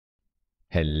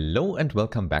Hello and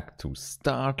welcome back to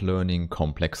Start Learning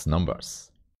Complex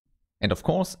Numbers. And of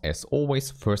course, as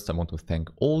always, first I want to thank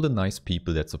all the nice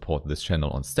people that support this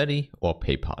channel on Steady or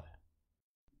PayPal.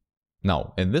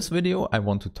 Now, in this video, I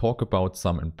want to talk about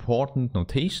some important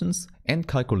notations and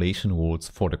calculation rules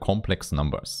for the complex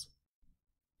numbers.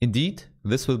 Indeed,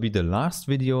 this will be the last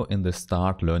video in the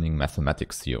Start Learning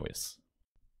Mathematics series.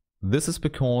 This is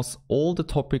because all the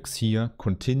topics here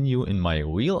continue in my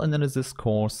real analysis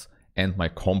course and my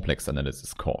complex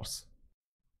analysis course.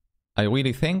 I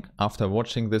really think after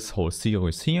watching this whole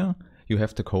series here, you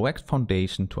have the correct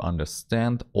foundation to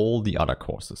understand all the other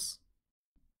courses.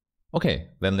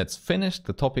 Okay, then let's finish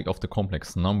the topic of the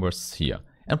complex numbers here.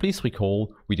 And please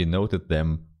recall, we denoted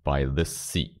them by this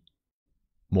C.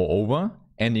 Moreover,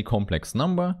 any complex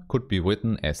number could be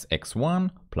written as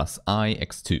x1 plus I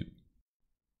x2.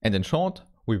 And in short,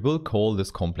 we will call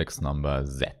this complex number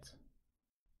Z.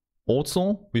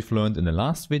 Also, we've learned in the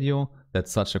last video that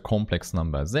such a complex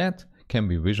number Z can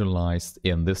be visualized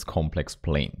in this complex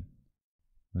plane.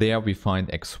 There we find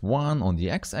x1 on the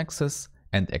x-axis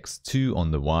and x2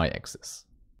 on the y-axis.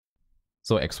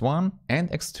 So x1 and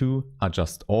x2 are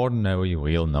just ordinary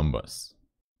real numbers.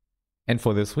 And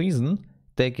for this reason,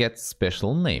 they get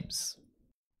special names.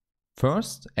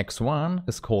 First, x1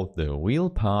 is called the real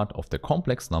part of the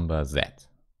complex number Z.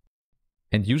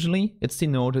 And usually it's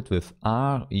denoted with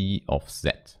Re of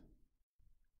Z.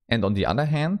 And on the other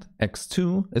hand,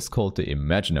 x2 is called the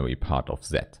imaginary part of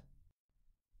Z.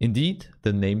 Indeed,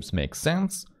 the names make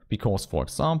sense because, for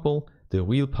example, the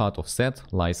real part of Z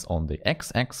lies on the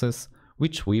x-axis,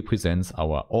 which represents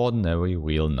our ordinary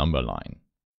real number line.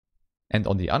 And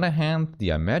on the other hand,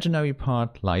 the imaginary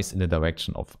part lies in the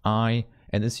direction of I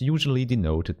and is usually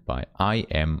denoted by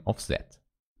Im of Z.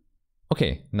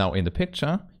 Okay, now in the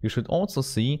picture, you should also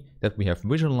see that we have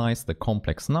visualized the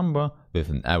complex number with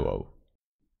an arrow.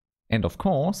 And of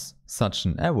course, such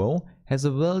an arrow has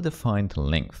a well-defined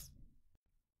length.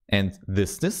 And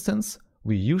this distance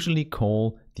we usually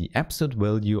call the absolute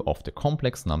value of the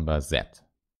complex number Z.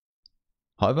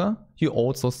 However, you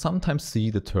also sometimes see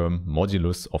the term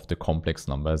modulus of the complex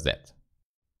number Z.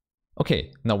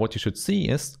 Okay, now what you should see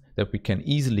is that we can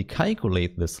easily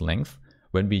calculate this length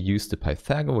when we use the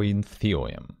Pythagorean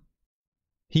theorem.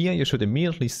 Here you should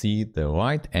immediately see the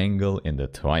right angle in the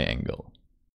triangle.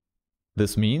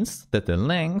 This means that the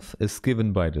length is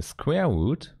given by the square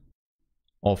root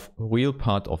of real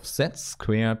part of Z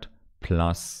squared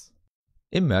plus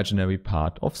imaginary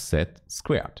part of Z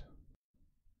squared.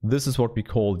 This is what we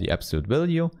call the absolute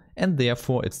value, and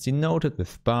therefore it's denoted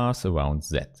with bars around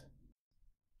Z.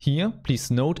 Here,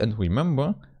 please note and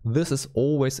remember, this is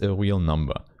always a real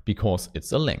number, because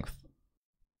it's a length.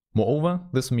 Moreover,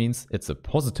 this means it's a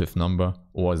positive number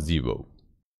or 0.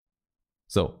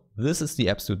 So this is the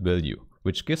absolute value,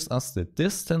 which gives us the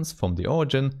distance from the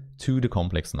origin to the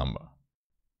complex number.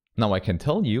 Now I can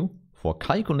tell you, for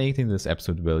calculating this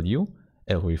absolute value,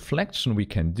 a reflection we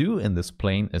can do in this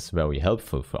plane is very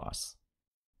helpful for us.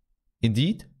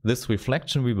 Indeed, this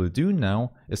reflection we will do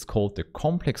now is called the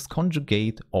complex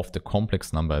conjugate of the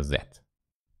complex number Z.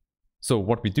 So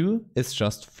what we do is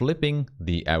just flipping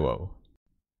the arrow.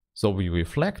 So we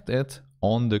reflect it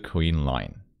on the green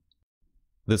line.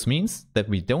 This means that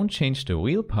we don't change the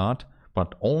real part,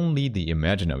 but only the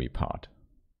imaginary part.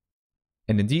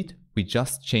 And indeed, we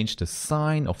just change the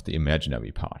sign of the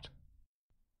imaginary part.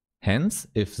 Hence,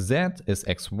 if Z is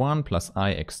x1 plus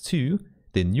I x2,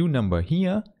 the new number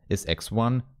here is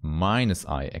x1 minus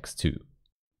I x2.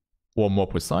 Or more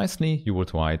precisely, you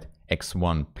would write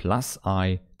x1 plus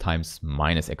I times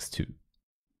minus x2.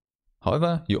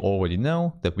 However, you already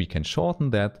know that we can shorten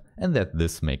that and that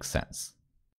this makes sense.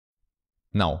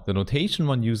 Now, the notation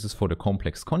one uses for the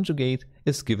complex conjugate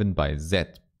is given by Z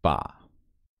bar.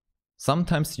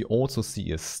 Sometimes you also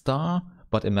see a star,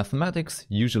 but in mathematics,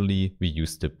 usually we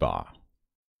use the bar.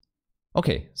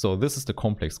 Okay, so this is the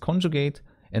complex conjugate,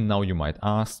 and now you might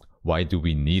ask, why do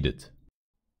we need it?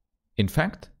 In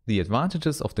fact, the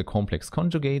advantages of the complex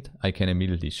conjugate I can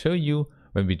immediately show you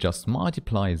when we just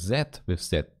multiply Z with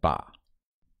Z bar.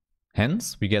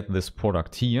 Hence, we get this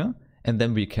product here, and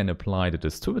then we can apply the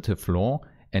distributive law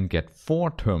and get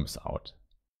 4 terms out.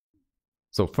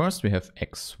 So first we have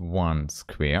x1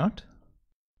 squared,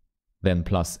 then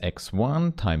plus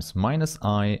x1 times minus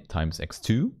I times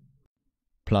x2,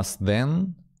 plus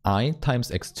then I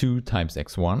times x2 times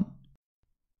x1,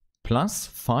 plus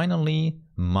finally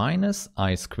minus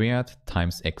I squared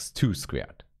times x2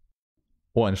 squared.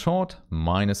 Or in short,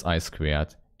 minus I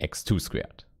squared x2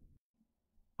 squared.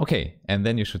 Okay, and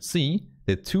then you should see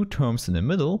the 2 terms in the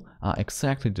middle are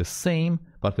exactly the same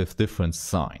but with different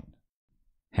sign.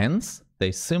 Hence,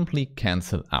 they simply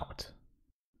cancel out.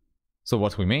 So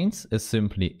what remains is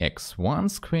simply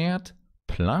x1 squared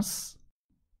plus,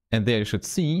 and there you should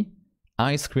see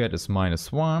I squared is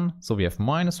 -1, so we have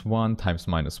 -1 times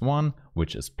 -1,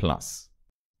 which is plus.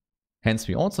 Hence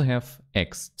we also have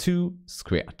x2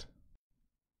 squared.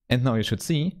 And now you should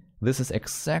see, this is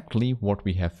exactly what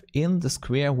we have in the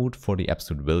square root for the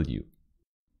absolute value.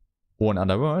 Or in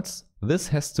other words, this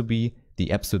has to be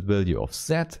the absolute value of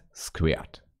z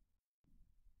squared.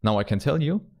 Now I can tell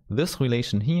you, this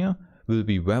relation here will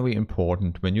be very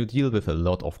important when you deal with a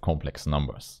lot of complex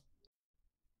numbers.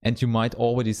 And you might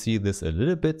already see this a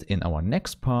little bit in our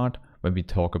next part when we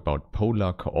talk about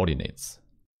polar coordinates.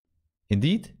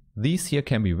 Indeed, these here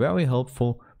can be very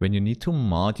helpful when you need to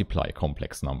multiply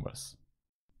complex numbers.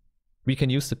 We can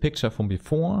use the picture from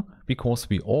before because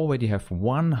we already have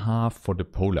 1/2 for the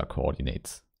polar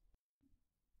coordinates.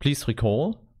 Please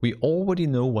recall, we already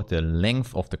know what the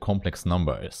length of the complex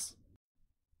number is.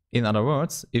 In other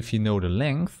words, if you know the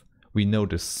length, we know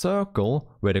the circle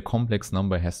where the complex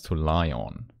number has to lie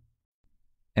on.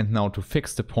 And now to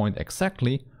fix the point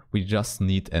exactly, we just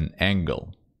need an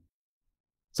angle.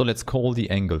 So let's call the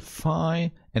angle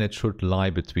phi, and it should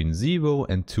lie between 0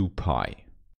 and 2 pi.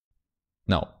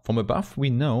 Now, from above we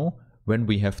know when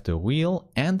we have the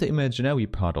real and the imaginary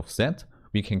part of z,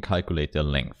 we can calculate the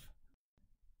length.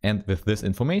 And with this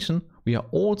information, we are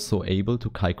also able to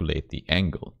calculate the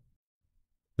angle.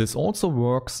 This also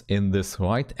works in this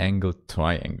right-angled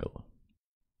triangle.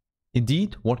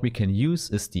 Indeed, what we can use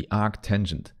is the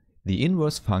arctangent, the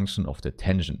inverse function of the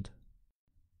tangent.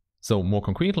 So more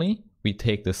concretely, we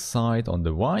take the side on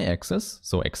the y-axis,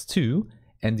 so x2,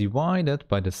 and divide it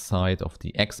by the side of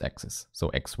the x-axis, so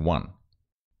x1.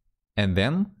 And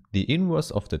then the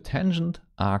inverse of the tangent,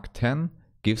 arctan,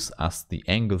 gives us the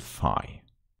angle phi.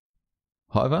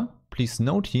 However, please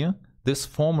note here, this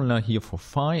formula here for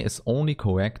phi is only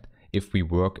correct if we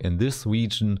work in this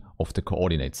region of the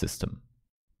coordinate system.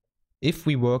 If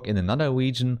we work in another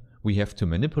region, we have to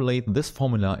manipulate this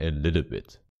formula a little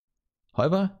bit.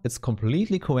 However, it's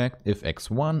completely correct if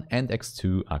x1 and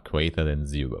x2 are greater than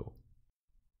 0.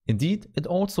 Indeed, it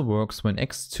also works when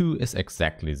x2 is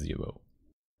exactly 0.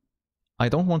 I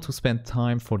don't want to spend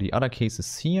time for the other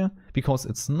cases here, because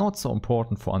it's not so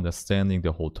important for understanding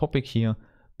the whole topic here,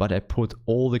 but I put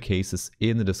all the cases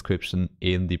in the description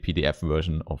in the PDF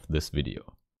version of this video.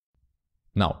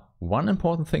 Now, one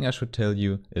important thing I should tell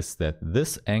you is that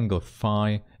this angle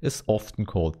phi is often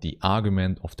called the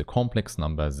argument of the complex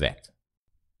number z.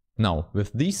 Now,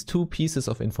 with these two pieces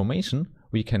of information,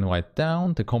 we can write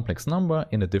down the complex number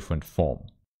in a different form.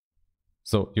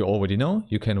 So you already know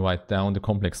you can write down the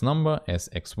complex number as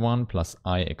x1 plus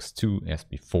ix2 as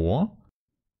before.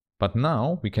 But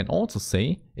now we can also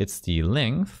say it's the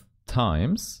length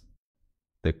times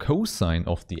the cosine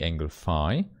of the angle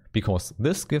phi, because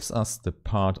this gives us the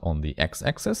part on the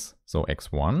x-axis, so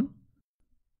x1,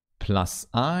 plus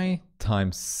I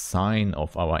times sine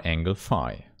of our angle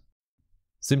phi.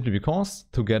 Simply because,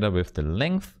 together with the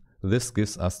length, this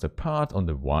gives us the part on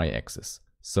the y-axis,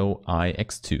 so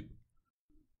ix2.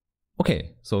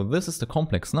 Okay, so this is the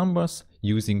complex numbers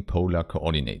using polar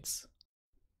coordinates.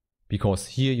 Because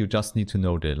here you just need to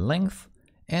know the length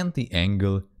and the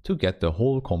angle to get the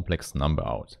whole complex number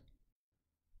out.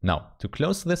 Now, to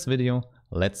close this video,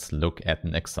 let's look at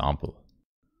an example.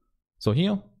 So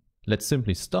here, let's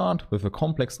simply start with a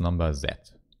complex number z.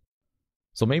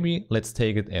 So maybe let's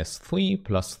take it as 3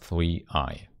 plus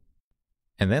 3i.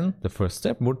 And then the first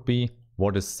step would be,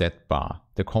 what is z bar,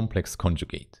 the complex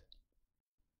conjugate?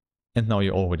 And now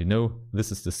you already know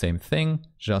this is the same thing,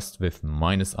 just with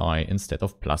minus I instead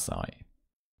of plus I.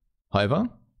 However,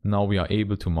 now we are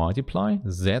able to multiply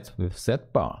z with z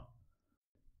bar.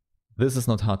 This is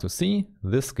not hard to see,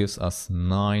 this gives us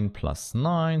 9 plus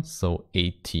 9, so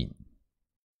 18.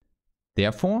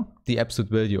 Therefore, the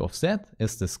absolute value of z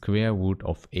is the square root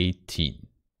of 18,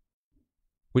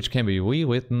 which can be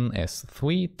rewritten as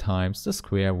 3 times the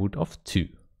square root of 2.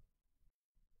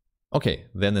 Okay,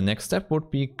 then the next step would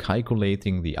be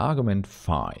calculating the argument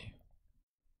phi.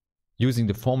 Using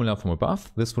the formula from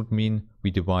above, this would mean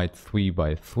we divide 3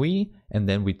 by 3 and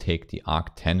then we take the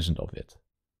arctangent of it.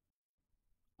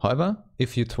 However,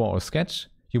 if you draw a sketch,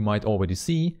 you might already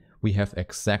see we have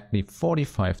exactly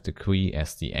 45 degrees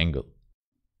as the angle.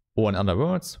 Or in other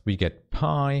words, we get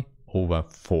pi over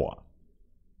 4.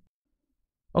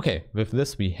 Okay, with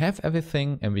this we have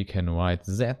everything and we can write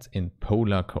z in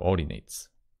polar coordinates.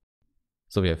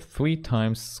 So we have 3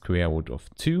 times square root of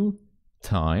 2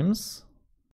 times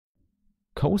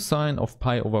cosine of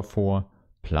pi over 4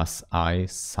 plus I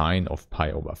sine of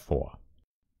pi over 4.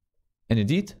 And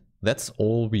indeed, That's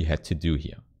all we had to do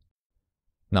here.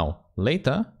 Now,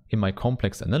 later in my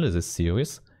complex analysis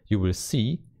series, you will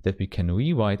see that we can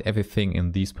rewrite everything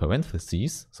in these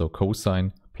parentheses, so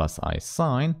cosine plus I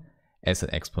sine, as an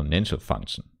exponential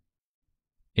function.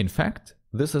 In fact,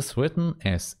 this is written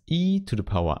as e to the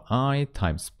power I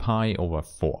times pi over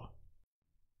 4.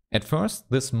 At first,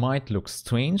 this might look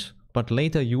strange, but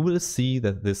later you will see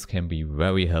that this can be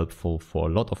very helpful for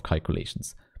a lot of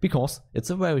calculations, because it's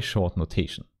a very short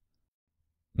notation.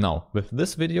 Now, with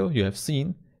this video you have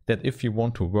seen that if you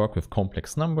want to work with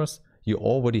complex numbers, you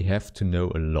already have to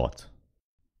know a lot.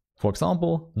 For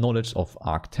example, knowledge of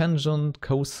arctangent,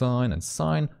 cosine and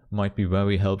sine might be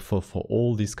very helpful for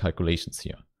all these calculations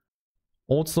here.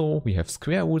 Also, we have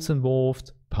square roots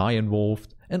involved, pi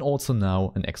involved, and also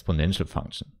now an exponential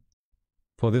function.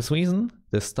 For this reason,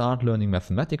 the Start Learning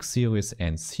Mathematics series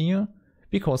ends here,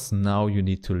 because now you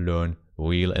need to learn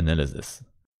real analysis.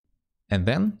 And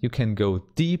then you can go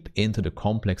deep into the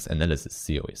complex analysis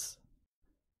series.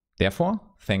 Therefore,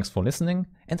 thanks for listening,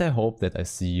 and I hope that I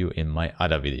see you in my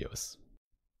other videos.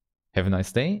 Have a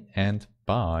nice day and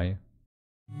bye!